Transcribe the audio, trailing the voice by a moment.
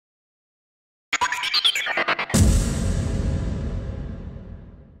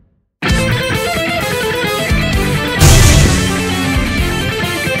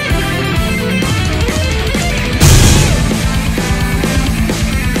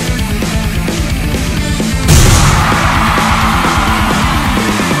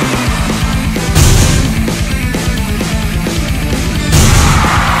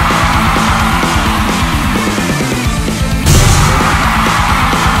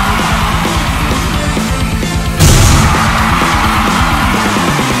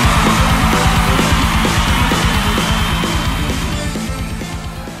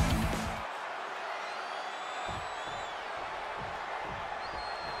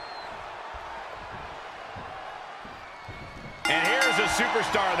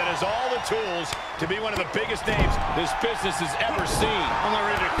superstar that has all the tools to be one of the biggest names this business has ever seen. I'm not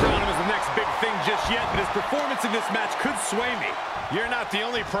ready to crown him as the next big thing just yet, but his performance in this match could sway me. You're not the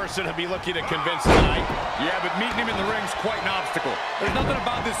only person to be looking to convince tonight. Yeah, but meeting him in the ring's quite an obstacle. There's nothing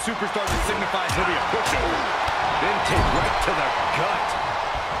about this superstar that signifies he'll be a pusher. Then take right to the gut.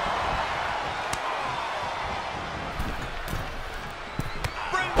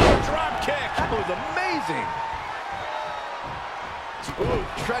 Springboard drop kick. That was amazing. Ooh,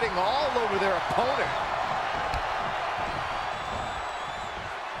 treading all over their opponent.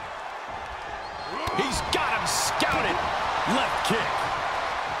 He's got him scouted. Left kick.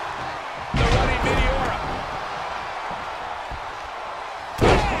 The running Meteora.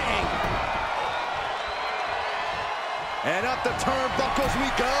 Bang! And up the turnbuckles we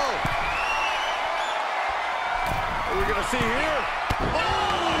go. What are we gonna see here? Oh!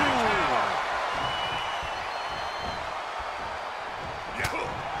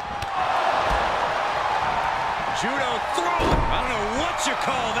 Judo throw. I don't know what you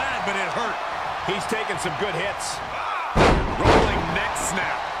call that, but it hurt. He's taking some good hits. Rolling neck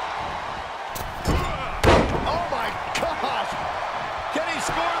snap. Oh my gosh! Can he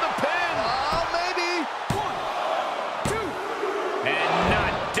score the pin? Maybe. 1, 2. And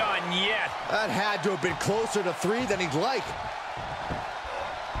not done yet. That had to have been closer to 3 than he'd like.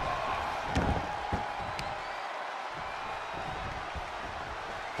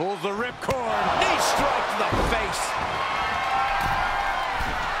 Pulls the ripcord. Knee strike to the face.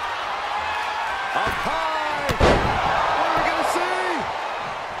 Up high. What are we gonna see?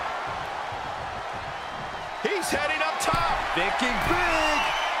 He's heading up top. Thinking big.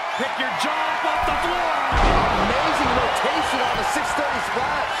 Pick your jaw up off the floor. Amazing rotation on the 630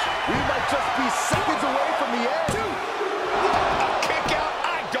 splash. We might just be seconds away from the end. A kick out.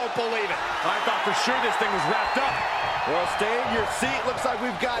 I don't believe it. I thought for sure this thing was wrapped up. Well, stay in your seat. Looks like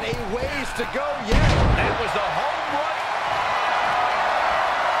we've got a ways to go yet. That was the home run.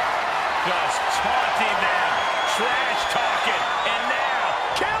 Just taunting them. Trash talking. And now,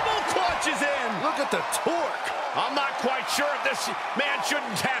 camel clutch is in. Look at the torque. I'm not quite sure if this man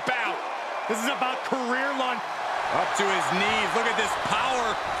shouldn't tap out. This is about career launch. Up to his knees. Look at this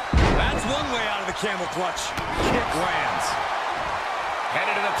power. That's one way out of the camel clutch. Kick lands.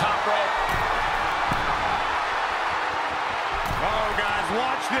 Headed to the top rope. Oh, guys,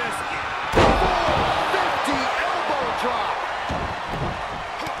 watch this. 450 elbow drop.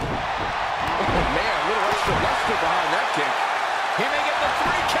 Oh, man, a little extra luster behind that kick. He may get the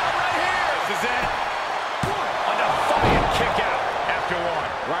 3 count right here. This is it. A defiant kick out after 1.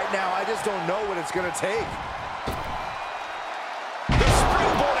 Right now, I just don't know what it's going to take. The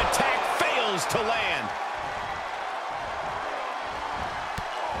springboard attack fails to land.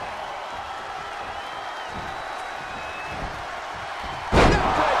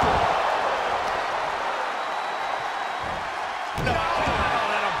 No,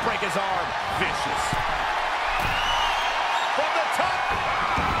 that'll break his arm. Vicious. From the top.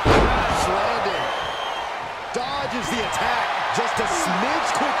 Crash landing. Dodges the attack just a smidge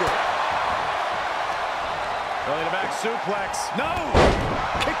quicker. Belly to back suplex. No!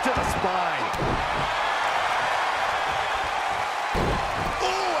 Kick to the spine.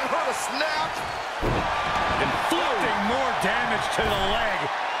 Oh, I heard a snap. Inflicting more damage to the leg.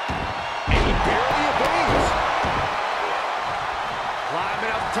 And he barely obeys.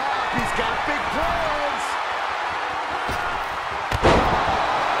 Climbing up top, he's got big plans.